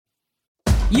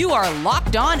You are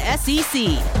Locked On SEC,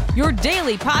 your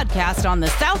daily podcast on the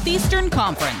Southeastern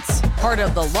Conference. Part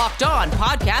of the Locked On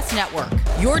Podcast Network,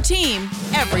 your team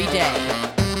every day.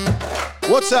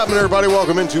 What's happening, everybody?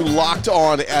 Welcome into Locked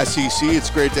On SEC. It's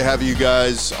great to have you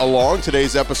guys along.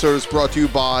 Today's episode is brought to you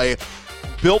by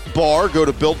Built Bar. Go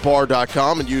to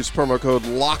BuiltBar.com and use promo code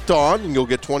LOCKEDON, and you'll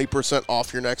get 20%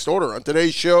 off your next order. On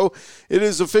today's show, it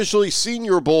is officially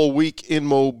Senior Bowl week in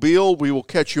Mobile. We will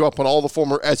catch you up on all the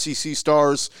former SEC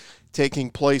stars taking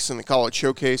place in the College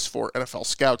Showcase for NFL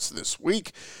Scouts this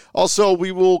week. Also,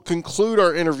 we will conclude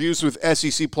our interviews with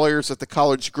SEC players at the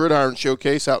College Gridiron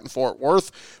Showcase out in Fort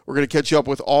Worth. We're going to catch you up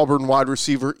with Auburn wide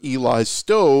receiver Eli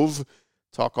Stove,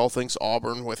 talk all things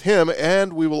Auburn with him,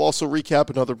 and we will also recap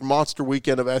another monster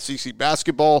weekend of SEC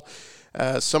basketball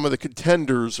as some of the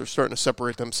contenders are starting to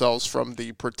separate themselves from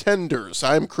the pretenders.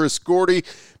 I'm Chris Gordy.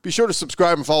 Be sure to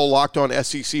subscribe and follow Locked On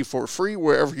SEC for free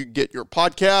wherever you get your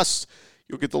podcasts.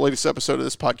 You'll get the latest episode of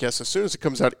this podcast as soon as it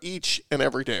comes out each and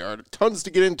every day. All right, tons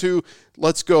to get into.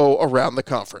 Let's go around the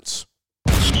conference.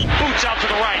 Boots out to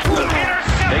the right.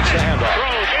 Intercepted. Takes the handoff.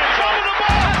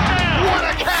 What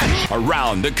a catch.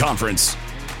 Around the conference.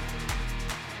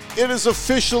 It is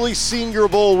officially Senior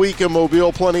Bowl week in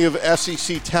Mobile. Plenty of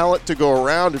SEC talent to go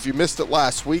around. If you missed it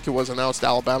last week, it was announced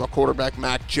Alabama quarterback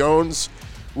Mac Jones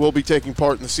will be taking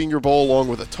part in the Senior Bowl along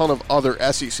with a ton of other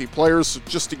SEC players. So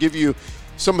just to give you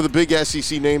some of the big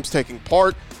SEC names taking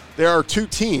part, there are two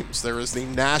teams. There is the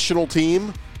national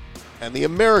team and the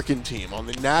American team. On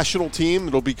the national team,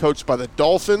 it'll be coached by the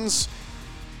Dolphins.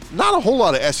 Not a whole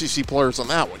lot of SEC players on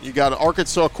that one. You got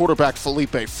Arkansas quarterback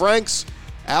Felipe Franks,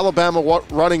 Alabama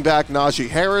running back Najee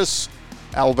Harris,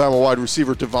 Alabama wide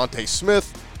receiver Devontae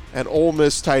Smith, and Ole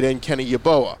Miss tight end Kenny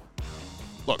Yeboah.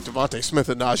 Look, Devontae Smith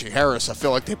and Najee Harris, I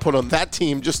feel like they put on that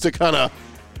team just to kind of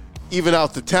even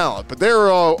out the talent. But they're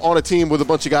on a team with a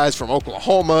bunch of guys from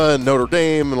Oklahoma and Notre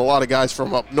Dame and a lot of guys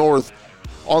from up north.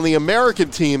 On the American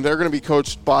team, they're going to be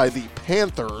coached by the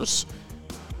Panthers.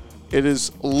 It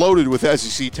is loaded with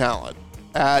SEC talent.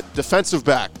 At defensive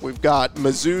back, we've got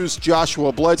Mizzou's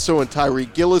Joshua Bledsoe and Tyree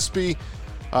Gillespie,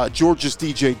 Georgia's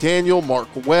DJ Daniel, Mark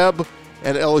Webb,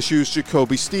 and LSU's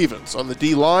Jacoby Stevens. On the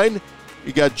D-line,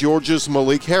 you got Georgia's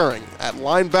Malik Herring. At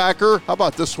linebacker, how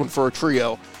about this one for a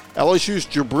trio? LSU's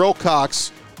Jabril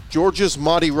Cox, Georgia's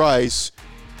Monty Rice,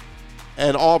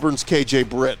 and Auburn's KJ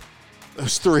Britt.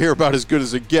 Those three are about as good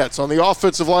as it gets. On the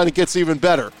offensive line, it gets even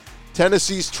better.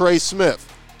 Tennessee's Trey Smith,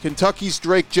 Kentucky's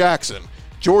Drake Jackson,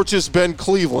 Georgia's Ben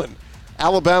Cleveland,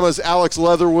 Alabama's Alex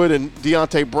Leatherwood, and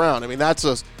Deontay Brown. I mean, that's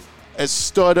that's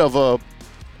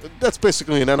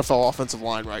basically an NFL offensive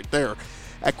line right there.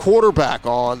 At quarterback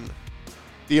on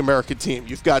the American team,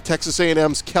 you've got Texas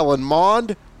A&M's Kellen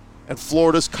Mond and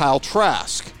Florida's Kyle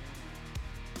Trask.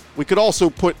 We could also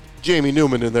put Jamie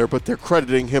Newman in there, but they're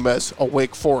crediting him as a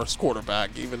Wake Forest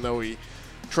quarterback, even though he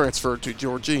transferred to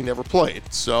Georgia. He never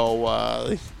played.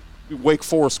 So, Wake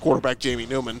Forest quarterback Jamie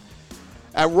Newman.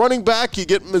 At running back, you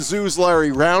get Mizzou's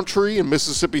Larry Roundtree and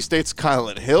Mississippi State's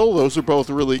Kylan Hill. Those are both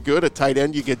really good. At tight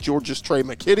end, you get Georgia's Trey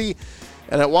McKitty.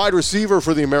 And at wide receiver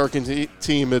for the American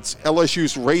team, it's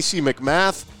LSU's Racey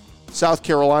McMath, South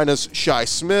Carolina's Shi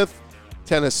Smith,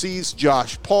 Tennessee's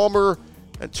Josh Palmer,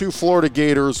 and two Florida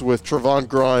Gators with Trevon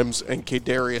Grimes and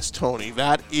Kadarius Toney.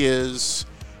 That is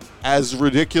as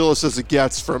ridiculous as it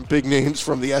gets from big names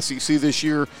from the SEC this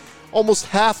year. Almost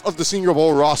half of the Senior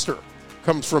Bowl roster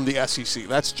comes from the SEC.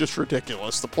 That's just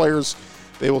ridiculous. The players,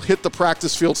 they will hit the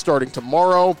practice field starting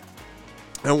tomorrow,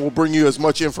 and we'll bring you as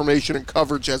much information and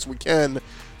coverage as we can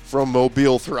from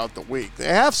Mobile throughout the week. They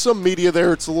have some media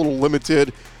there. It's a little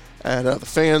limited. And the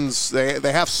fans,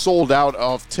 they have sold out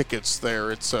of tickets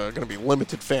there. It's going to be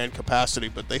limited fan capacity,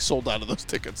 but they sold out of those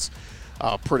tickets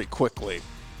pretty quickly.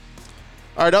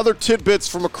 All right, other tidbits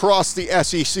from across the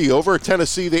SEC. Over at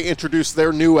Tennessee, they introduced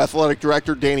their new athletic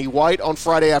director, Danny White, on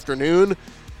Friday afternoon.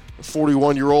 The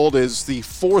 41-year-old is the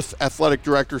fourth athletic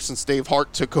director since Dave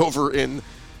Hart took over in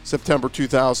September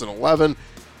 2011.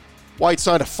 White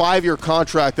signed a 5-year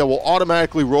contract that will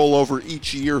automatically roll over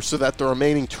each year so that the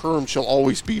remaining term shall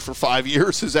always be for 5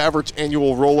 years. His average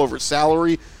annual rollover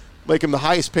salary make him the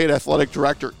highest paid athletic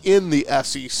director in the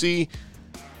SEC.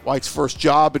 White's first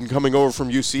job in coming over from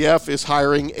UCF is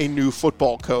hiring a new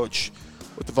football coach.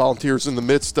 With the Volunteers in the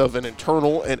midst of an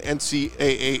internal and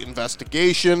NCAA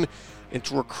investigation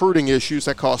into recruiting issues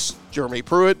that cost Jeremy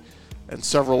Pruitt and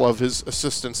several of his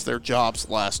assistants their jobs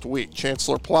last week.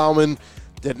 Chancellor Plowman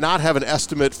did not have an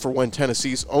estimate for when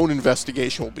Tennessee's own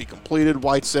investigation will be completed.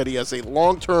 White said he has a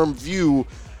long-term view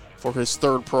for his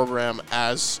third program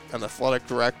as an athletic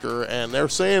director, and they're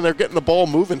saying they're getting the ball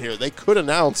moving here. They could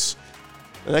announce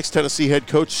the next Tennessee head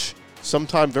coach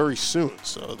sometime very soon.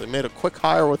 So they made a quick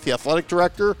hire with the athletic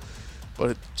director,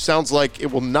 but it sounds like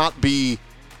it will not be,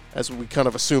 as we kind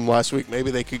of assumed last week,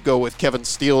 maybe they could go with Kevin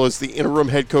Steele as the interim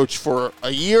head coach for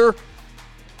a year.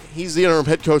 He's the interim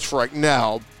head coach for right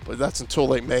now, but that's until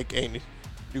they make a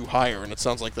new hire, and it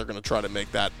sounds like they're going to try to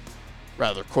make that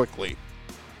rather quickly.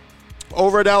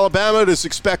 Over at Alabama,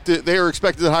 they are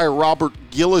expected to hire Robert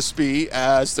Gillespie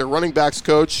as their running backs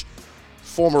coach,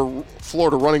 former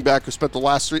Florida running back who spent the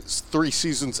last three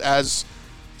seasons as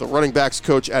the running backs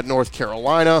coach at North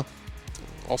Carolina.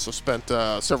 Also spent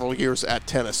several years at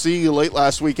Tennessee. Late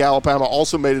last week, Alabama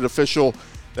also made it official.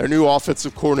 Their new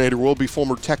offensive coordinator will be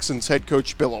former Texans head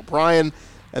coach Bill O'Brien,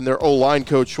 and their O-line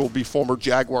coach will be former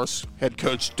Jaguars head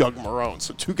coach Doug Marrone.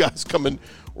 So two guys coming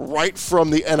right from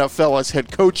the NFL as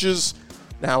head coaches,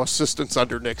 now assistants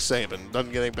under Nick Saban.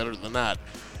 Doesn't get any better than that.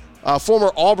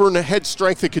 Former Auburn head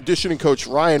strength and conditioning coach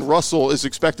Ryan Russell is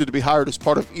expected to be hired as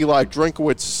part of Eli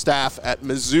Drinkowitz's staff at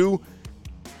Mizzou.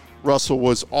 Russell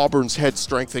was Auburn's head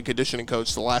strength and conditioning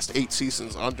coach the last 8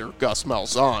 seasons under Gus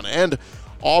Malzahn. And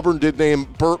Auburn did name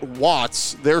Burt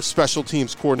Watts their special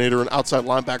teams coordinator and outside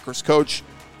linebackers coach.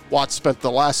 Watts spent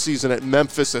the last season at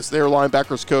Memphis as their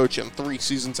linebackers coach and 3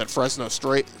 seasons at Fresno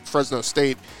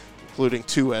State, including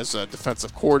 2 as a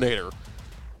defensive coordinator.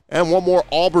 And one more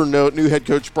Auburn note, new head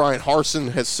coach Brian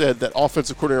Harsin has said that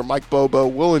offensive coordinator Mike Bobo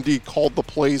will indeed call the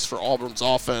plays for Auburn's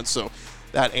offense, so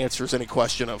that answers any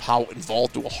question of how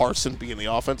involved will Harsin be in the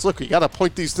offense. Look, you got to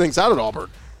point these things out at Auburn.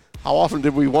 How often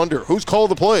did we wonder, who's calling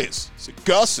the plays? Is it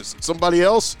Gus? Is it somebody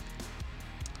else?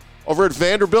 Over at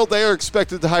Vanderbilt, they are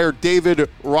expected to hire David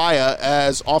Raya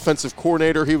as offensive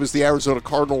coordinator. He was the Arizona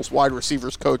Cardinals wide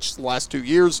receivers coach the last 2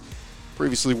 years.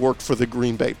 Previously worked for the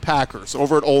Green Bay Packers.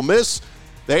 Over at Ole Miss,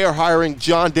 they are hiring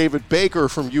John David Baker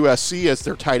from USC as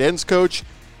their tight ends coach.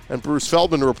 And Bruce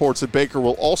Feldman reports that Baker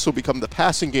will also become the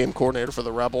passing game coordinator for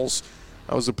the Rebels.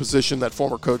 That was a position that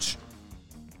former coach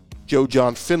Joe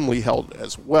John Finley held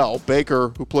as well. Baker,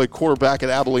 who played quarterback at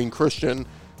Abilene Christian,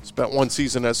 spent 1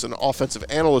 season as an offensive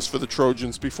analyst for the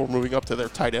Trojans before moving up to their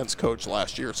tight ends coach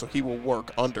last year, so he will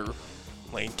work under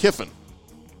Lane Kiffin.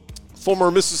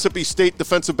 Former Mississippi State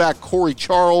defensive back Corey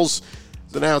Charles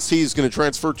has announced he's going to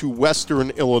transfer to Western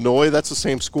Illinois. That's the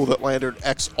same school that landed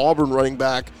ex-Auburn running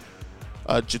back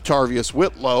Jatarvius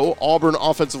Whitlow. Auburn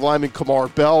offensive lineman Kamar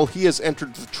Bell, he has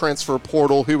entered the transfer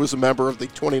portal. He was a member of the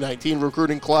 2019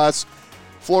 recruiting class.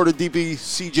 Florida DB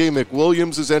C.J.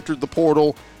 McWilliams has entered the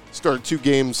portal. Started 2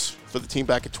 games for the team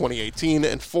back in 2018.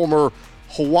 And former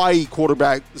Hawaii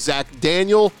quarterback Zach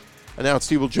Daniel announced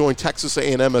he will join Texas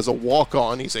A&M as a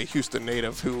walk-on. He's a Houston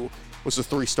native who was a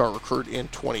 3-star recruit in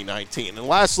 2019. And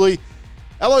lastly,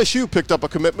 LSU picked up a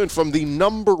commitment from the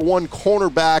number 1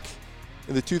 cornerback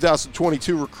in the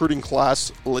 2022 recruiting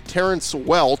class, LaTerrence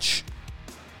Welch.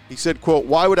 He said, quote,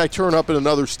 "Why would I turn up in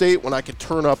another state when I could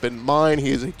turn up in mine?" He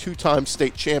is a 2-time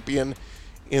state champion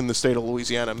in the state of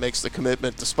Louisiana. Makes the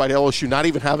commitment despite LSU not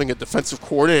even having a defensive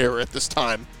coordinator at this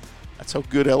time. That's how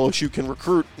good LSU can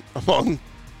recruit among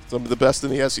some of the best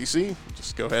in the SEC.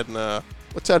 Just go ahead and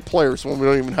let's add players when we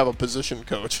don't even have a position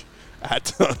coach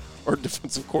at or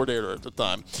defensive coordinator at the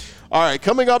time. All right,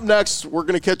 coming up next, we're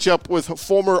going to catch up with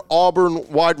former Auburn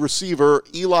wide receiver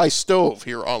Eli Stove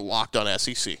here on Locked on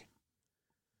SEC.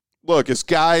 Look, as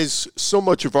guys, so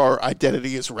much of our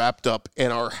identity is wrapped up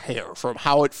in our hair, from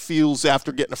how it feels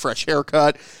after getting a fresh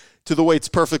haircut to the way it's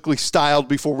perfectly styled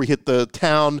before we hit the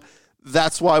town.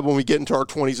 That's why when we get into our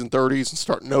 20s and 30s and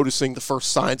start noticing the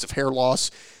first signs of hair loss,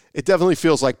 it definitely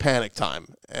feels like panic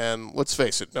time. And let's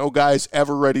face it, no guy's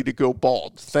ever ready to go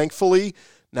bald. Thankfully,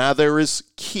 now there is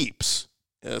Keeps,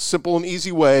 a simple and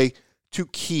easy way to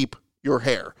keep your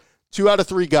hair. 2 out of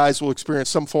 3 guys will experience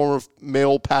some form of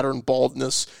male pattern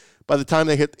baldness by the time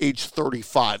they hit age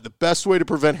 35. The best way to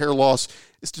prevent hair loss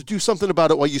is to do something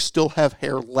about it while you still have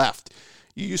hair left.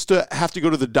 You used to have to go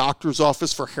to the doctor's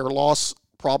office for hair loss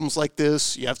problems like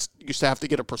this. You used to have to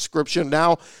get a prescription.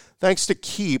 Now, thanks to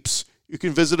Keeps, you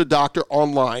can visit a doctor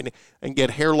online and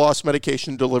get hair loss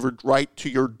medication delivered right to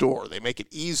your door. They make it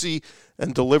easy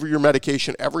and deliver your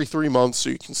medication every 3 months so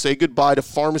you can say goodbye to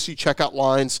pharmacy checkout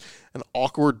lines and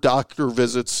awkward doctor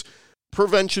visits.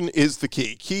 Prevention is the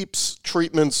key. Keeps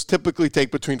treatments typically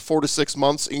take between 4 to 6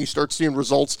 months and you start seeing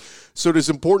results, so it is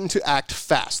important to act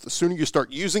fast. The sooner you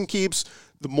start using Keeps,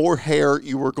 the more hair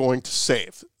you are going to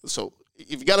save. So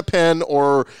if you got a pen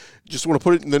or just want to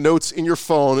put it in the notes in your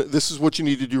phone, this is what you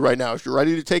need to do right now. If you're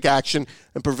ready to take action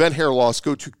and prevent hair loss,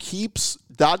 go to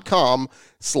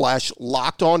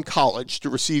keeps.com/lockedoncollege to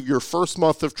receive your first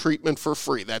month of treatment for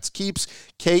free. That's Keeps,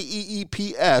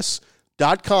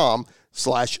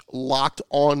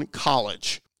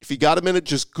 KEEPS.com/lockedoncollege. If you got a minute,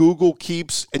 just Google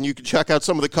Keeps, and you can check out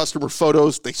some of the customer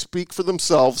photos. They speak for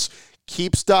themselves.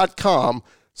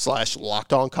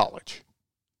 Keeps.com/LockedOnCollege.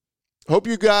 Hope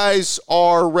you guys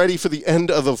are ready for the end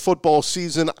of the football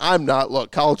season. I'm not.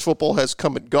 Look, college football has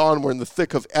come and gone. We're in the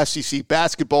thick of SEC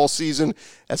basketball season,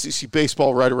 SEC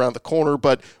baseball right around the corner.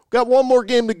 But we've got one more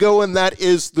game to go, and that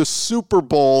is the Super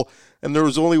Bowl. And there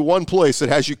is only one place that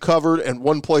has you covered and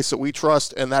one place that we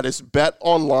trust, and that is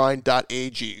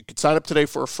betonline.ag. You can sign up today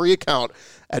for a free account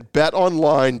at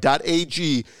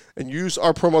betonline.ag and use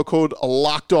our promo code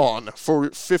LOCKEDON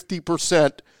for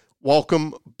 50%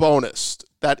 welcome bonus.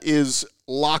 That is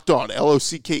Locked On,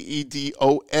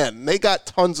 LOCKEDON. They got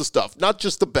tons of stuff, not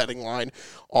just the betting line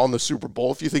on the Super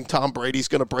Bowl. If you think Tom Brady's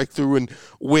going to break through and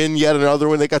win yet another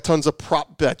one, they got tons of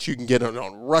prop bets you can get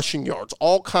on rushing yards,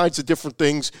 all kinds of different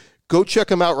things. Go check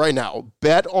them out right now,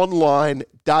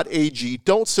 betonline.ag.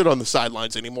 Don't sit on the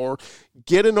sidelines anymore.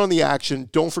 Get in on the action.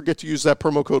 Don't forget to use that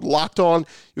promo code LOCKEDON.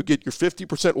 You'll get your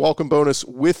 50% welcome bonus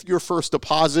with your first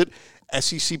deposit.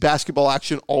 SEC basketball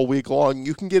action all week long.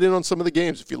 You can get in on some of the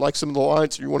games. If you like some of the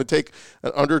lines or you want to take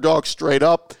an underdog straight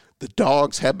up, the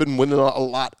Dogs have been winning a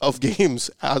lot of games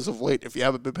as of late. If you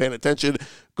haven't been paying attention,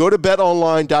 go to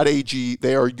betonline.ag.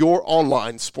 They are your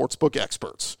online sportsbook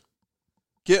experts.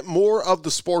 Get more of the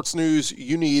sports news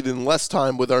you need in less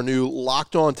time with our new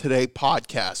Locked On Today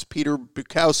podcast. Peter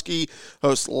Bukowski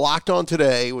hosts Locked On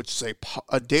Today, which is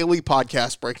a daily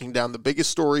podcast breaking down the biggest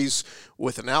stories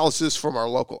with analysis from our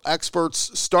local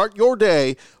experts. Start your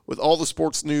day with all the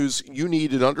sports news you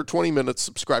need in under 20 minutes.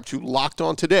 Subscribe to Locked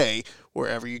On Today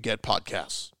wherever you get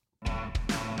podcasts.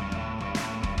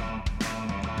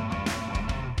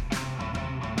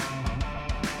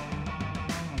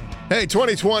 Hey,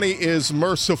 2020 is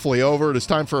mercifully over. It is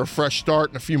time for a fresh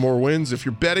start and a few more wins. If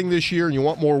you're betting this year and you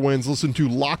want more wins, listen to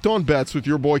Locked On Bets with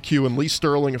your boy Q and Lee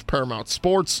Sterling of Paramount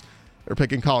Sports. They're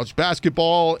picking college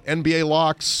basketball, NBA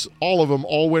locks, all of them,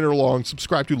 all winter long.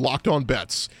 Subscribe to Locked On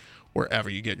Bets wherever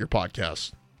you get your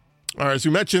podcasts. All right, as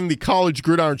we mentioned, the College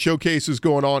Gridiron Showcase is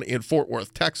going on in Fort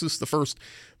Worth, Texas, the first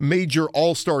major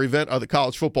all-star event of the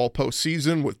college football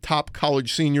postseason with top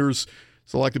college seniors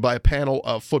selected by a panel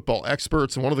of football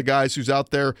experts. And one of the guys who's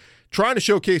out there trying to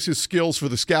showcase his skills for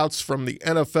the scouts from the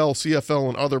NFL, CFL,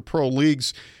 and other pro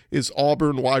leagues is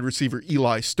Auburn wide receiver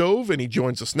Eli Stove, and he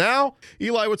joins us now.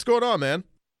 Eli, what's going on, man?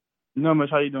 Not much.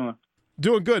 How you doing?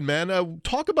 Doing good, man.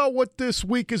 Talk about what this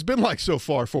week has been like so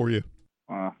far for you.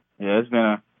 Yeah, it's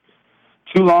been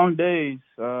 2 long days.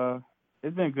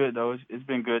 It's been good, though. It's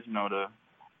been good, to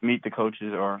meet the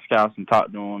coaches or scouts and talk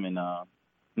to them and,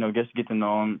 just get to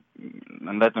know them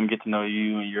and let them get to know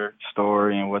you and your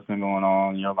story and what's been going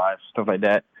on in your life, stuff like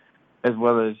that, as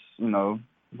well as,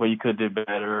 what you could do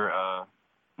better,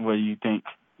 what you think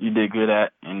you did good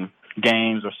at in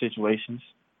games or situations.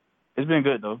 It's been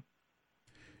good, though.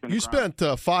 You spent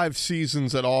 5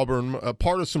 seasons at Auburn,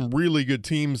 part of some really good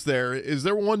teams there. Is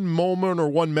there one moment or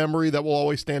one memory that will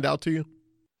always stand out to you?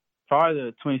 Probably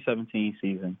the 2017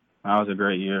 season. That was a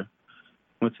great year.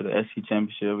 Went to the SEC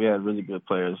championship. We had really good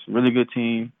players, really good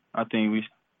team. I think we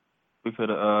could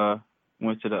have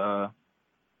went to the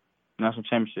national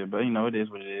championship, but it is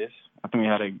what it is. I think we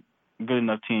had a good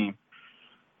enough team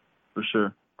for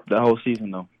sure. That whole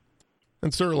season, though.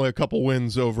 And certainly a couple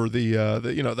wins over the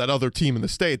that other team in the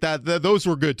state. That those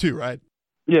were good too, right?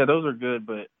 Yeah, those are good,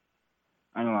 but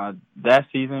I don't know that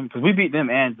season because we beat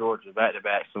them and Georgia back to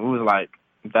back, so it was like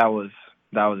that was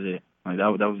it. Like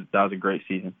that was a great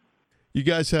season. You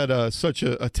guys had such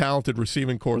a talented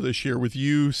receiving core this year with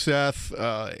you, Seth,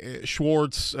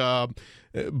 Schwartz,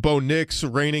 Bo Nix,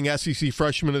 reigning SEC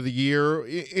Freshman of the Year.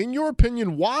 In your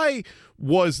opinion, why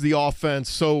was the offense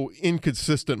so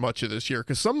inconsistent much of this year?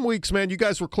 Because some weeks, man, you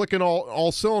guys were clicking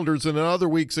all cylinders, and in other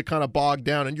weeks it kind of bogged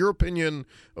down. In your opinion,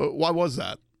 why was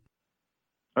that?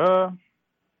 To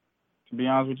be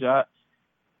honest with you,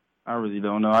 I really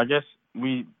don't know. I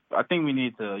think we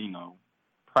need to,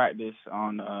 practice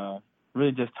on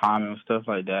really just timing and stuff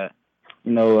like that.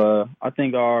 I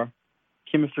think our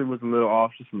chemistry was a little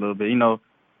off just a little bit.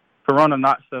 Corona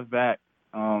knocked stuff back,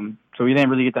 so we didn't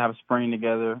really get to have a spring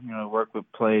together, work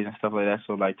with plays and stuff like that.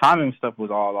 So, timing stuff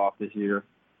was all off this year.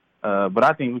 But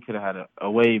I think we could have had a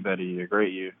way better year,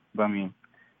 great year. But, it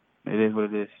is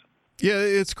what it is. Yeah,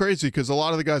 it's crazy because a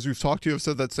lot of the guys we've talked to have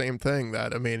said that same thing.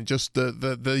 That just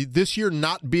the this year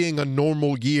not being a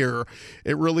normal year,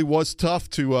 it really was tough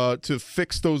to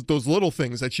fix those little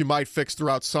things that you might fix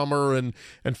throughout summer and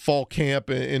fall camp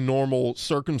in normal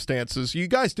circumstances. You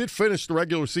guys did finish the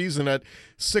regular season at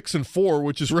 6-4,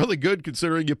 which is really good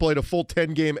considering you played a full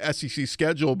 10-game SEC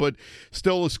schedule. But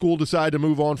still, the school decided to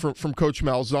move on from Coach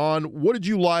Malzahn. What did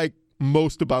you like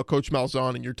most about Coach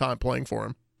Malzahn and your time playing for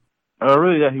him?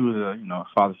 Really, that he was a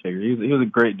father figure. He was a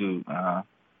great dude, a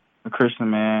Christian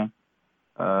man.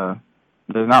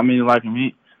 There's not many like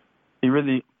him. He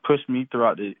really pushed me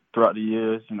throughout the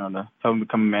years, to help me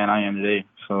become a man I am today.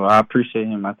 So I appreciate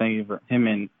him. I thank him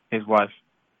and his wife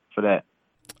for that.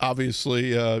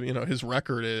 Obviously, his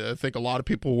record, I think a lot of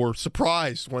people were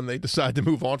surprised when they decided to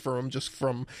move on from him just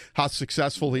from how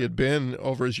successful he had been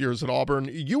over his years at Auburn.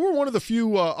 You were one of the few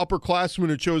upperclassmen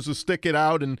who chose to stick it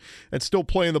out and still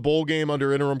play in the bowl game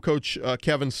under interim coach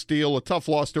Kevin Steele. A tough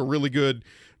loss to a really good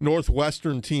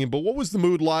Northwestern team. But what was the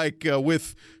mood like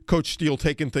with Coach Steele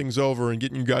taking things over and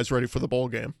getting you guys ready for the bowl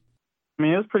game? I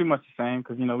mean, it was pretty much the same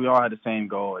because, we all had the same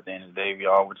goal at the end of the day. We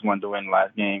all just wanted to win the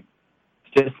last game.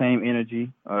 Still the same energy.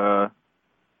 Like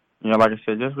I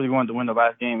said, just really wanted to win the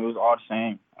last game. It was all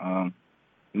the same.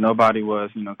 Nobody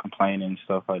was, complaining and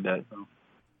stuff like that. So.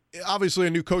 Obviously, a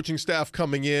new coaching staff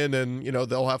coming in, and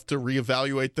they'll have to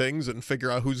reevaluate things and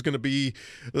figure out who's going to be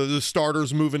the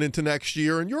starters moving into next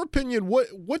year. In your opinion,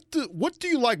 what do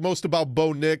you like most about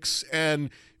Bo Nix, and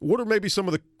what are maybe some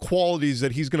of the qualities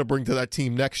that he's going to bring to that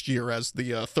team next year as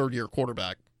the third-year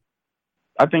quarterback?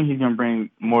 I think he's going to bring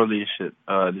more leadership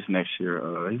this next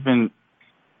year. He's been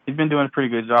doing a pretty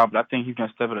good job, but I think he's going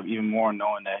to step it up even more,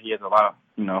 knowing that he has a lot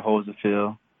of holes to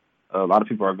fill. A lot of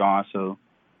people are gone, so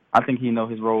I think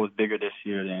his role is bigger this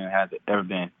year than it has ever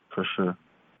been, for sure.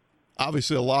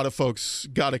 Obviously, a lot of folks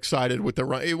got excited with the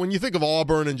run. When you think of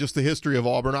Auburn and just the history of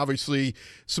Auburn, obviously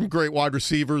some great wide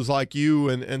receivers like you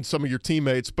and some of your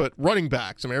teammates, but running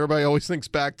backs. I mean, everybody always thinks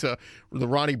back to the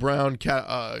Ronnie Brown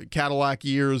Cadillac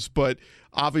years, but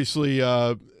obviously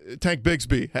Tank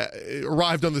Bigsby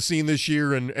arrived on the scene this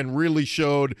year and really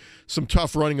showed some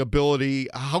tough running ability.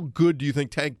 How good do you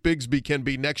think Tank Bigsby can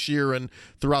be next year and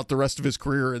throughout the rest of his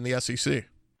career in the SEC?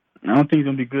 I don't think he's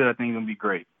going to be good. I think he's going to be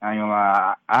great. I ain't gonna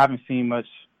lie. I haven't seen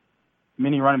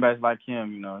many running backs like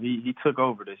him. He took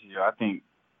over this year. I think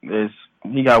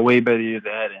he got way better years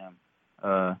ahead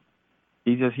of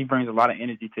him. He brings a lot of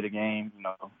energy to the game.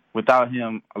 Without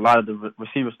him, a lot of the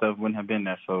receiver stuff wouldn't have been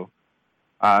there. So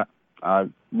I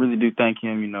really do thank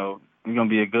him. He's going to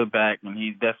be a good back, and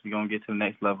he's definitely going to get to the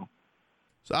next level.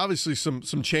 So obviously some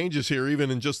changes here,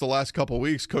 even in just the last couple of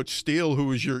weeks. Coach Steele, who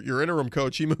was your interim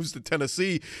coach, he moves to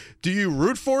Tennessee. Do you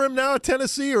root for him now at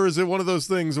Tennessee, or is it one of those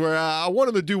things where I want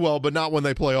him to do well, but not when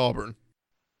they play Auburn?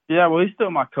 Yeah, well, he's still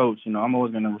my coach. I'm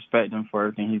always going to respect him for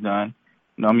everything he's done.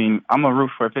 I'm going to root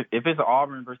for if it's an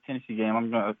Auburn versus Tennessee game. I'm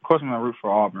going to root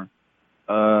for Auburn,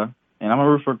 and I'm going to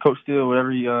root for Coach Steele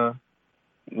whatever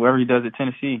he does at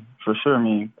Tennessee for sure.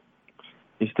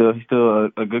 He's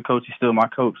still a good coach. He's still my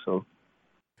coach. So.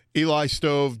 Eli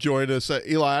Stove joined us.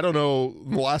 Eli, I don't know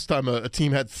the last time a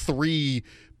team had three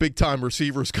big-time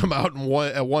receivers come out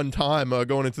at one time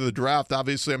going into the draft.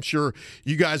 Obviously, I'm sure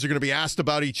you guys are going to be asked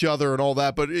about each other and all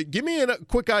that, but give me a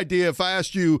quick idea. If I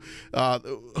asked you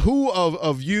who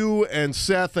of you and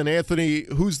Seth and Anthony,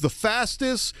 who's the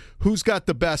fastest, who's got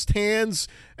the best hands,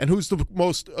 and who's the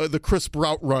most the crisp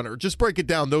route runner? Just break it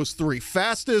down, those three.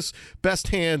 Fastest, best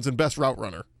hands, and best route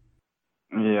runner.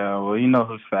 Yeah, well,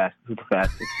 who's the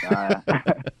fastest.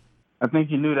 I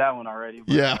think you knew that one already.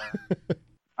 But, yeah.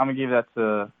 I'm going to give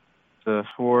that to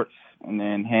Schwartz, and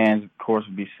then hands, of course,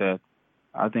 would be Seth.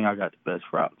 I think I got the best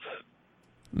routes.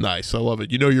 Nice. I love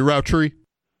it. You know your route tree?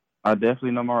 I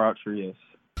definitely know my route tree, yes.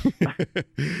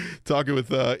 Talking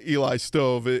with Eli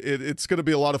Stove, it's going to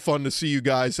be a lot of fun to see you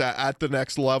guys at the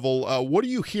next level. What are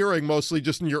you hearing mostly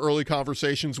just in your early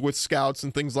conversations with scouts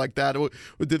and things like that?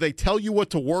 Did they tell you what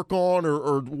to work on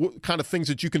or what kind of things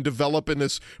that you can develop in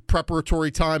this preparatory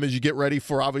time as you get ready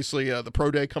for obviously the pro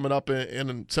day coming up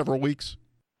in several weeks?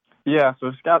 Yeah,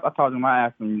 so scouts, I talked to them, I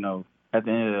asked them, at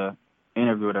the end of the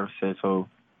interview, whatever said, so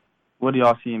what do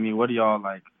y'all see in me? What do y'all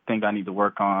think I need to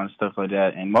work on, stuff like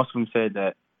that? And most of them said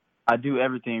that I do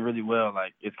everything really well.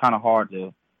 It's kind of hard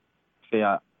to say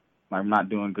I'm not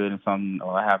doing good in something,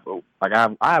 or I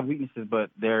have weaknesses,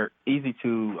 but they're easy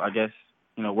to, I guess,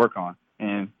 work on.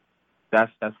 And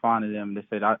that's fine to them. They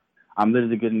said I'm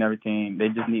literally good in everything. They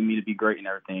just need me to be great in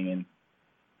everything,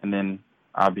 and then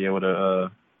I'll be able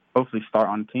to hopefully start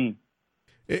on the team.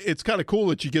 It's kind of cool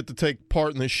that you get to take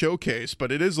part in this showcase,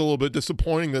 but it is a little bit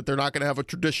disappointing that they're not going to have a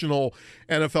traditional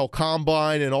NFL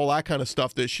combine and all that kind of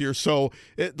stuff this year. So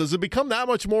does it become that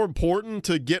much more important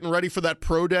to getting ready for that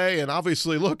pro day? And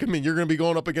obviously, look, you're going to be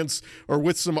going up against or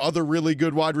with some other really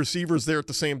good wide receivers there at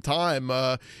the same time.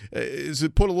 Is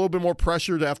it put a little bit more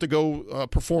pressure to have to go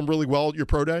perform really well at your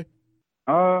pro day?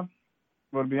 Well,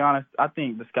 to be honest, I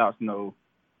think the scouts know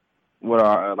what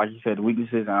our, like you said,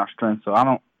 weaknesses and our strengths. So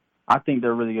I I think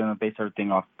they're really going to base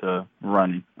everything off the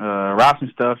running. Routes and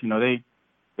stuff, they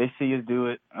see us do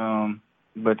it,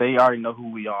 but they already know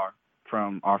who we are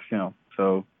from our film.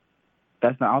 So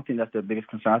I don't think that's their biggest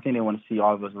concern. I think they want to see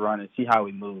all of us run and see how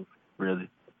we move, really.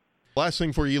 Last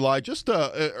thing for Eli, just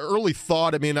an early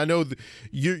thought. I mean, I know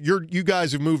you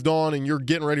guys have moved on and you're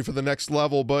getting ready for the next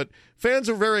level, but fans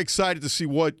are very excited to see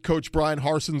what Coach Brian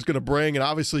Harson's going to bring, and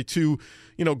obviously two,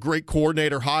 great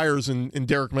coordinator hires in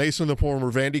Derek Mason, the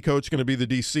former Vandy coach, going to be the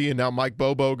DC, and now Mike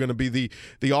Bobo going to be the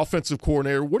offensive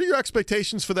coordinator. What are your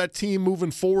expectations for that team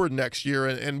moving forward next year,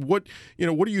 and what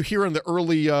are you hearing the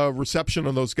early reception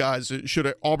on those guys?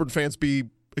 Should Auburn fans be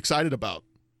excited about?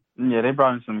 Yeah, they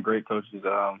brought in some great coaches.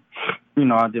 I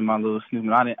did my little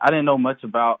snooping. I didn't know much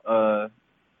about the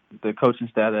coaching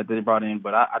staff that they brought in,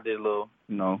 but I did a little,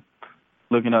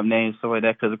 looking up names, stuff like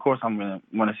that, because, of course, I'm going to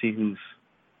want to see who's,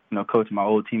 coaching my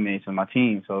old teammates and my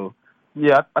team. So,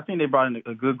 yeah, I think they brought in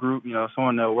a good group,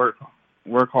 someone that work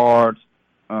hard,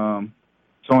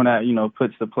 someone that,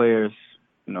 puts the players,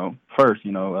 first.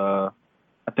 I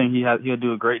think he'll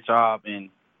do a great job in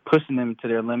pushing them to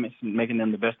their limits and making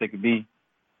them the best they could be.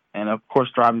 And, of course,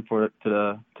 striving for it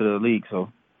to the league. So,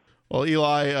 well,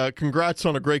 Eli, congrats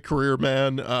on a great career,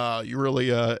 man. You really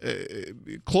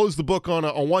closed the book on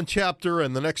one chapter,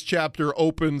 and the next chapter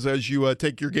opens as you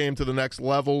take your game to the next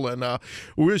level. And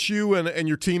we wish you and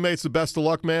your teammates the best of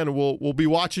luck, man. And we'll be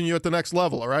watching you at the next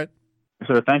level, all right? Yes,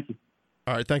 sir. Thank you.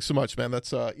 All right, thanks so much, man.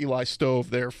 That's Eli Stove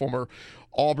there, former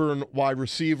Auburn wide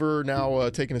receiver, now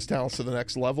taking his talents to the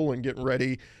next level and getting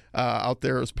ready out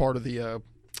there as part of the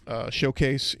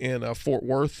showcase in Fort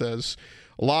Worth, as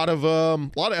a lot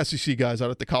of SEC guys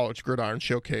out at the College Gridiron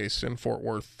Showcase in Fort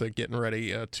Worth getting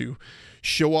ready to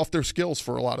show off their skills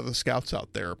for a lot of the scouts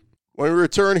out there. When we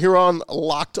return here on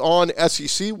Locked On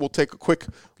SEC, we'll take a quick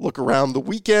look around the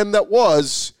weekend that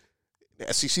was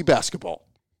SEC basketball.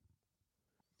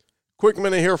 Quick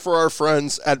minute here for our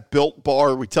friends at Built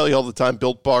Bar. We tell you all the time,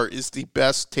 Built Bar is the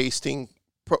best tasting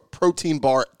protein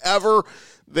bar ever.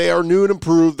 They are new and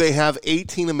improved. They have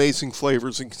 18 amazing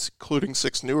flavors, including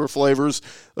 6 newer flavors.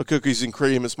 The cookies and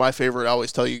cream is my favorite. I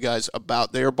always tell you guys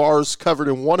about their bars, covered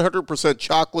in 100%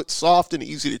 chocolate, soft and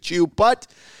easy to chew, but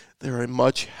they're a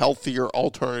much healthier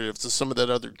alternative to some of that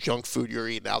other junk food you're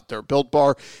eating out there. Built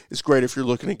Bar is great if you're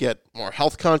looking to get more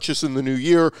health conscious in the new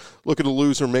year, looking to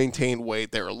lose or maintain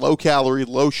weight. They're low calorie,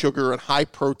 low sugar, and high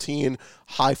protein,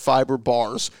 high fiber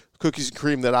bars. Cookies and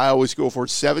cream that I always go for,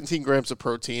 17 grams of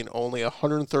protein, only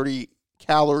 130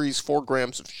 calories, 4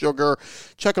 grams of sugar.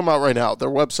 Check them out right now. Their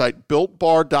website,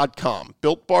 BuiltBar.com.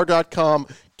 BuiltBar.com.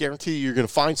 Guarantee you're going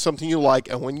to find something you like,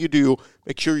 and when you do,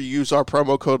 make sure you use our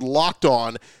promo code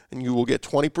LOCKEDON, and you will get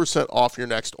 20% off your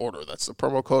next order. That's the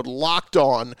promo code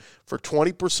LOCKEDON for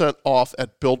 20% off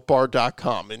at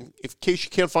BuiltBar.com. And in case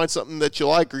you can't find something that you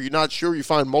like, or you're not sure, you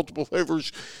find multiple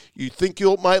flavors you think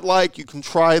you might like, you can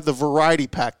try the variety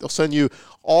pack. They'll send you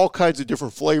all kinds of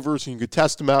different flavors, and you can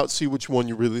test them out, see which one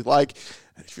you really like.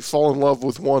 And if you fall in love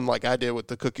with one like I did with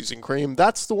the cookies and cream,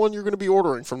 that's the one you're going to be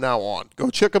ordering from now on. Go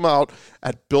check them out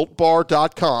at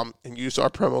BuiltBar.com and use our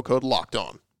promo code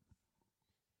LOCKEDON.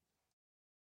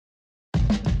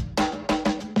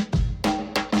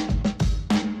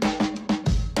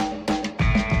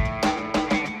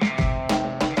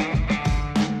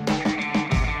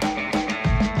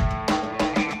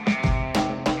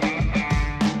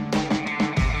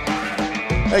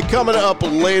 Hey, coming up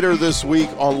later this week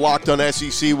on Locked On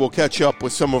SEC, we'll catch up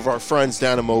with some of our friends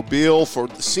down in Mobile for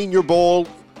the Senior Bowl,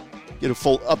 get a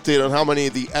full update on how many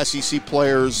of the SEC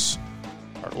players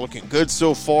are looking good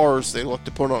so far as they look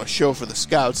to put on a show for the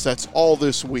scouts. That's all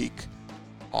this week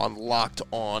on Locked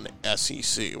On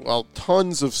SEC. Well,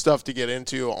 tons of stuff to get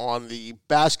into on the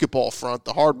basketball front,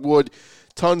 the hardwood.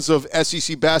 Tons of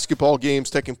SEC basketball games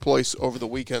taking place over the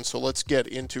weekend, so let's get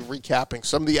into recapping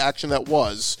some of the action that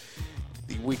was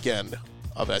the weekend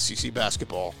of SEC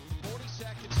basketball. 40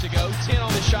 seconds to go, 10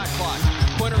 on the shot clock.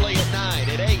 Quinterly at 9,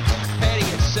 at 8, Petty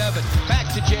at 7,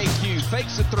 back to JQ,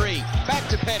 fakes a 3, back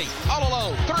to Petty, all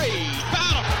alone, 3,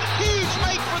 foul, huge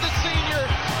make for the senior,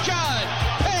 John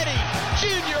Petty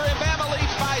Jr., and Bama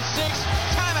leads by 6,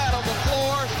 timeout on the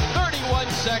floor,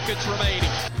 31 seconds remaining.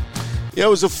 Yeah, it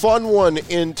was a fun one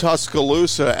in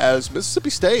Tuscaloosa as Mississippi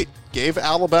State gave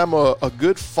Alabama a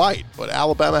good fight, but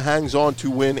Alabama hangs on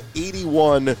to win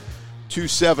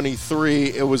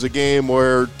 81-73. It was a game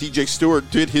where DJ Stewart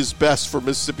did his best for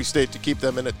Mississippi State to keep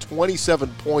them in at 27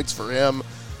 points for him.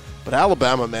 But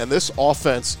Alabama, man, this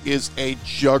offense is a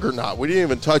juggernaut. We didn't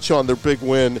even touch on their big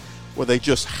win where they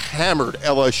just hammered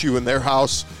LSU in their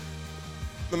house.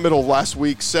 the middle of last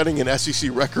week, setting an SEC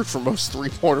record for most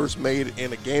three-pointers made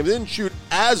in a game. They didn't shoot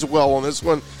as well on this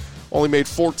one. Only made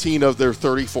 14 of their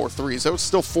 34 threes. That was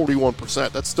still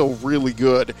 41%. That's still really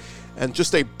good. And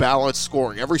just a balanced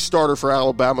scoring. Every starter for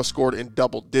Alabama scored in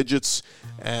double digits,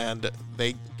 and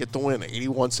they get the win,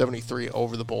 81-73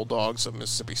 over the Bulldogs of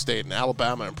Mississippi State. And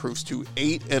Alabama improves to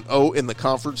 8-0 in the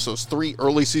conference. Those 3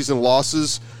 early season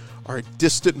losses are a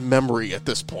distant memory at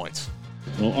this point.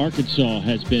 Well, Arkansas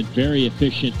has been very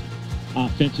efficient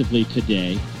offensively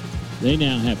today. They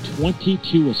now have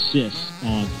 22 assists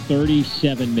on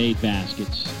 37 made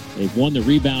baskets. They've won the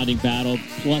rebounding battle,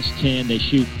 plus 10. They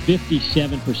shoot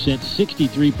 57%,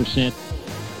 63%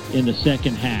 in the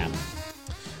second half.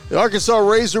 The Arkansas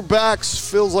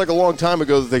Razorbacks, feels like a long time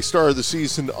ago that they started the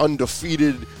season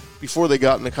undefeated before they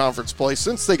got into conference play.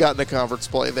 Since they got into conference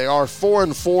play, they are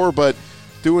 4-4, but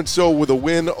doing so with a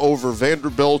win over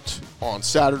Vanderbilt on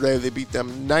Saturday. They beat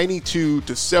them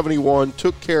 92-71,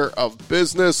 took care of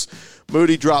business.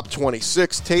 Moody dropped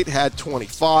 26, Tate had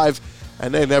 25.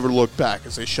 And they never looked back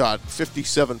as they shot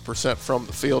 57% from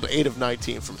the field, 8 of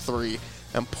 19 from 3,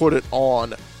 and put it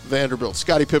on Vanderbilt.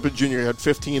 Scottie Pippen Jr. had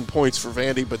 15 points for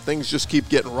Vandy, but things just keep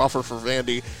getting rougher for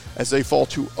Vandy as they fall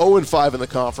to 0-5 in the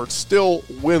conference, still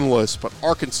winless, but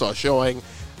Arkansas showing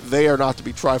they are not to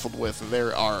be trifled with, and they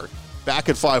are back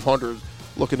at 500,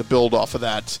 looking to build off of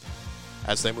that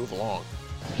as they move along.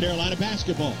 Carolina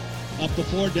basketball. Up the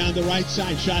floor, down the right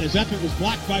side. Shot is up. It was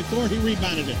blocked by Thor. He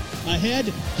rebounded it.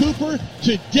 Ahead, Cooper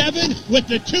to Devin with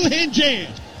the two-hand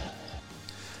jam.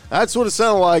 That's what it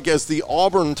sounded like as the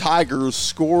Auburn Tigers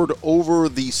scored over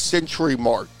the century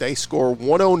mark. They score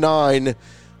 109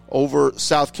 over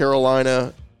South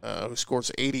Carolina, who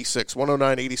scores 86.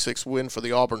 109-86 win for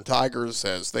the Auburn Tigers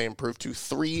as they improve to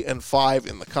 3-5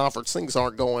 in the conference. Things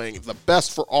aren't going the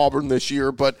best for Auburn this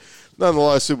year, but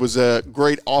nonetheless, it was a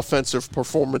great offensive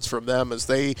performance from them as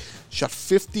they shot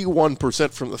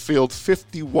 51% from the field,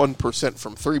 51%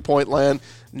 from three-point land,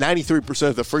 93%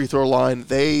 of the free throw line.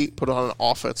 They put on an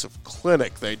offensive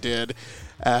clinic, they did,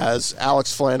 as Alan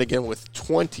Flanagan,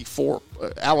 24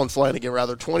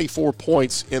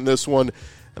 points in this one.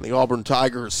 And the Auburn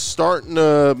Tigers starting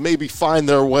to maybe find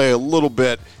their way a little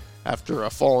bit after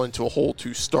falling into a hole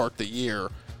to start the year.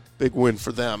 Big win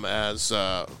for them as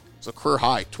it's a career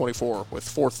high, 24 with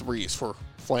 4 threes for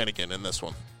Flanagan in this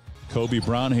one. Kobe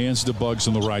Brown hands to Bugs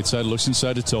on the right side, looks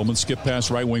inside to Tillman, skip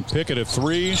past right wing, Pickett a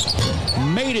 3,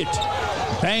 made it,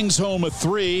 bangs home a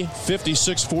 3,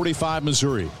 56-45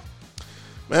 Missouri.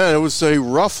 Man, it was a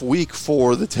rough week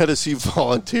for the Tennessee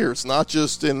Volunteers, not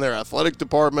just in their athletic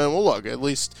department. Well, look, at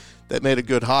least they made a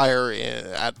good hire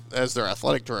as their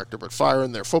athletic director, but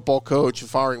firing their football coach,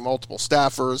 firing multiple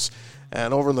staffers,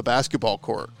 and over in the basketball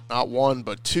court, not 1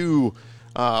 but 2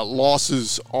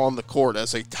 losses on the court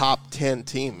as a top 10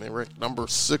 team. They ranked number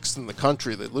 6 in the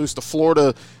country. They lose to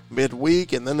Florida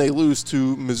midweek, and then they lose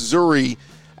to Missouri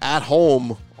at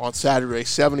home on Saturday,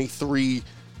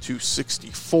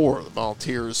 73-64. The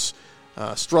Volunteers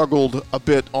struggled a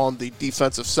bit on the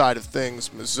defensive side of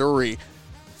things. Missouri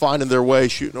finding their way,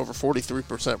 shooting over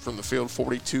 43% from the field,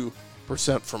 42%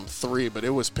 from 3. But it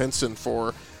was Pinson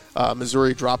for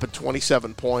Missouri, dropping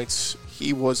 27 points.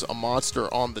 He was a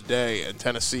monster on the day, and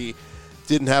Tennessee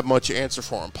didn't have much answer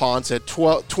for him. Pons had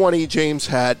 20, James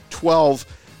had 12.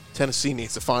 Tennessee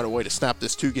needs to find a way to snap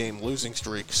this 2-game losing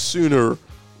streak sooner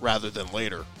rather than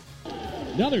later.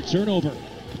 Another turnover.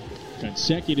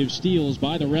 Consecutive steals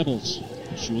by the Rebels.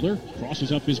 Schuler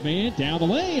crosses up his man down the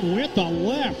lane with the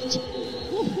left.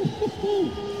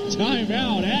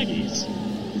 Timeout, Aggies.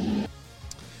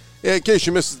 Yeah, in case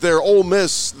you missed it there, Ole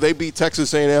Miss, they beat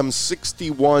Texas A&M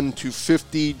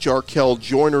 61-50. Jarkel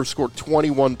Joyner scored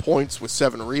 21 points with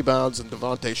 7 rebounds, and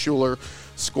Devontae Schuler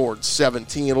scored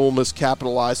 17. Ole Miss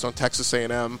capitalized on Texas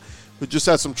A&M, who just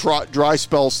had some dry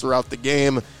spells throughout the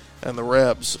game, and the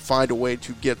Rebs find a way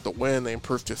to get the win. They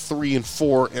improved to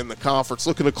 3-4 in the conference,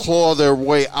 looking to claw their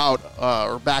way out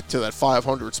or back to that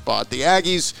 500 spot. The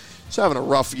Aggies just having a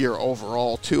rough year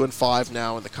overall, 2-5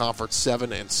 now in the conference,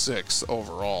 7-6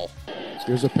 overall.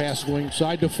 There's a pass wing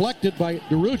side deflected by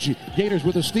DeRuggi. Gators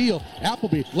with a steal.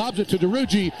 Appleby lobs it to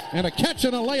DeRuggi, and a catch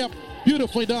and a layup.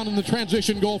 Beautifully done in the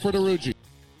transition goal for DeRuggi.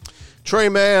 Trey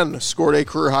Mann scored a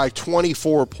career-high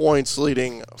 24 points,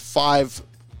 leading 5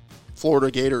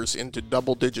 Florida Gators into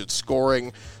double-digit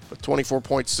scoring, but 24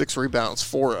 points, 6 rebounds,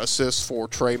 4 assists for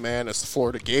Trey Mann as the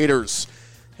Florida Gators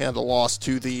hand the loss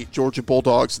to the Georgia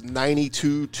Bulldogs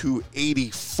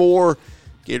 92-84.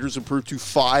 Gators improved to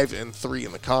 5-3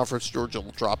 in the conference. Georgia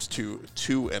drops to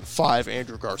 2-5.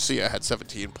 Andrew Garcia had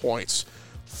 17 points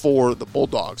for the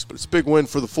Bulldogs, but it's a big win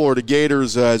for the Florida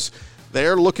Gators as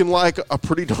they're looking like a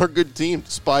pretty darn good team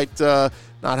despite not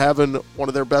having one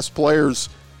of their best players.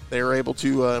 They are able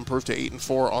to improve to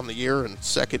 8-4 on the year and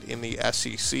second in the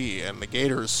SEC. And the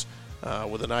Gators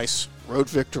with a nice road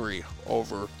victory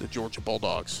over the Georgia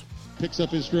Bulldogs. Picks up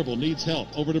his dribble, needs help,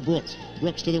 over to Brooks.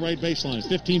 Brooks to the right baseline,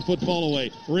 15-foot fall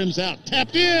away, rims out,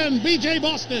 tapped in, B.J.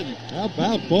 Boston. How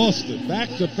about Boston?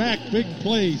 Back-to-back big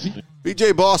plays.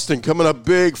 B.J. Boston coming up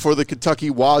big for the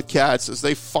Kentucky Wildcats as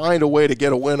they find a way to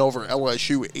get a win over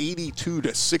LSU,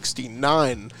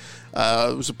 82-69.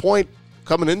 It was a point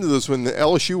coming into this when the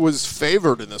LSU was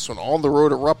favored in this one on the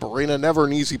road at Rupp Arena. Never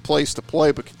an easy place to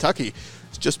play, but Kentucky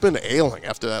has just been ailing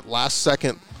after that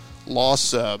last-second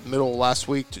loss middle of last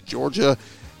week to Georgia,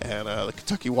 and the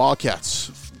Kentucky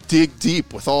Wildcats dig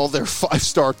deep with all their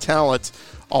five-star talent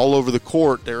all over the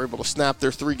court. They're able to snap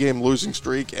their 3-game losing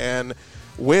streak and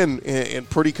win in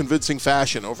pretty convincing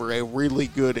fashion over a really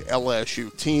good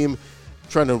LSU team.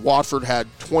 Trendon Watford had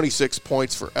 26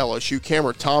 points for LSU.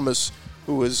 Cameron Thomas,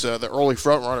 who was the early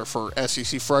frontrunner for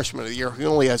SEC Freshman of the Year, he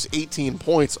only has 18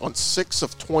 points on 6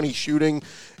 of 20 shooting.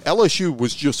 LSU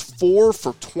was just 4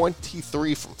 for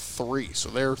 23 from 3, so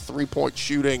their three-point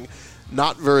shooting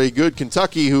not very good.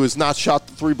 Kentucky, who has not shot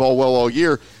the three ball well all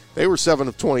year, they were 7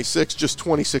 of 26, just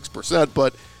 26%,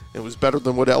 but it was better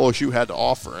than what LSU had to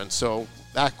offer. And so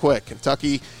that quick,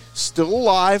 Kentucky still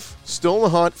alive, still in the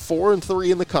hunt,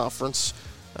 4-3 in the conference.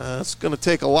 It's going to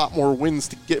take a lot more wins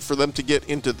for them to get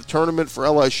into the tournament. For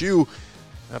LSU,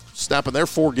 after snapping their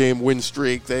 4-game win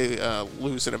streak, they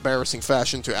lose in embarrassing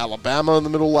fashion to Alabama in the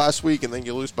middle of last week, and then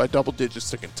you lose by double digits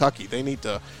to Kentucky. They need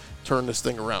to turn this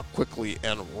thing around quickly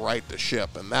and right the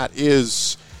ship. And that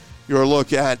is your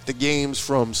look at the games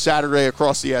from Saturday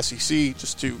across the SEC.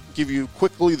 Just to give you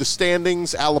quickly the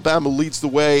standings, Alabama leads the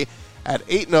way at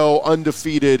 8-0,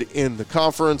 undefeated in the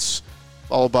conference,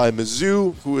 followed by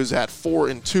Mizzou, who is at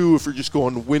 4-2 if you're just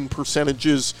going win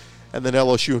percentages, and then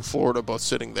LSU and Florida both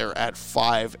sitting there at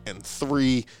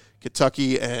 5-3.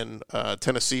 Kentucky and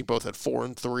Tennessee both at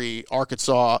 4-3.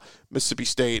 Arkansas, Mississippi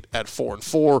State at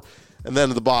 4-4. And then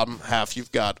in the bottom half,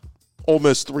 you've got Ole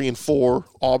Miss 3-4,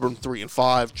 Auburn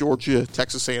 3-5, Georgia,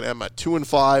 Texas A&M at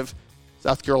 2-5,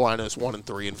 South Carolina is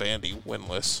 1-3, and Vandy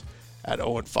winless at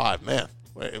 0-5. Man,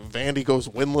 if Vandy goes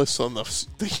winless on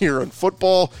the year in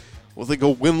football, will they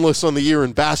go winless on the year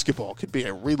in basketball? Could be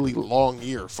a really long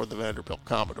year for the Vanderbilt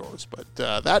Commodores.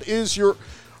 But that is your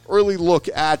early look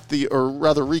at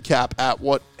recap at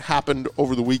what happened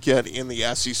over the weekend in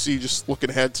the SEC. Just looking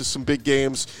ahead to some big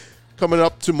games coming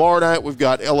up tomorrow night. We've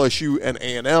got LSU and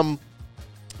A&M,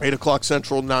 8 o'clock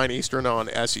Central, 9 Eastern on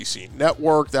SEC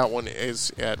Network. That one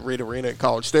is at Reed Arena at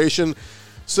College Station.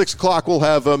 6 o'clock, we'll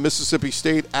have Mississippi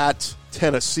State at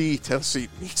Tennessee. Tennessee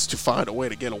needs to find a way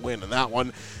to get a win in that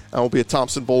one. That will be at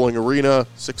Thompson Bowling Arena,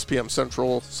 6 p.m.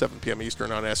 Central, 7 p.m.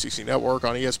 Eastern on SEC Network.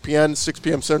 On ESPN, 6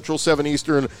 p.m. Central, 7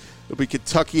 Eastern, it'll be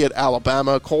Kentucky at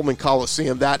Alabama, Coleman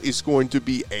Coliseum. That is going to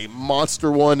be a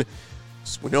monster one.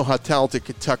 We know how talented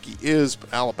Kentucky is,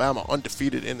 but Alabama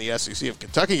undefeated in the SEC. If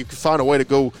Kentucky could find a way to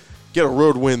go get a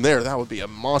road win there, that would be a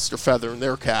monster feather in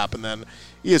their cap. And then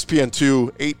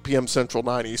ESPN2, 8 p.m. Central,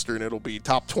 9 Eastern, it'll be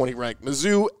top 20 ranked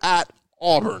Mizzou at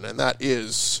Auburn, and that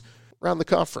is around the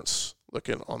conference,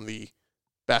 looking on the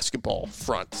basketball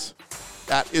front.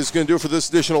 That is going to do it for this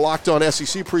edition of Locked On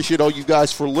SEC. Appreciate all you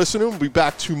guys for listening. We'll be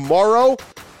back tomorrow.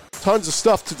 Tons of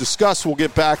stuff to discuss. We'll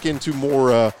get back into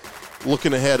more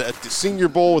looking ahead at the Senior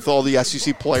Bowl with all the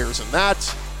SEC players and that.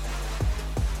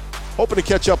 Hoping to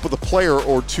catch up with a player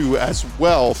or two as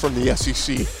well from the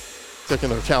SEC, taking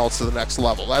their talents to the next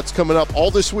level. That's coming up all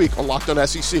this week on Locked On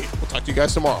SEC. We'll talk to you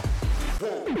guys tomorrow.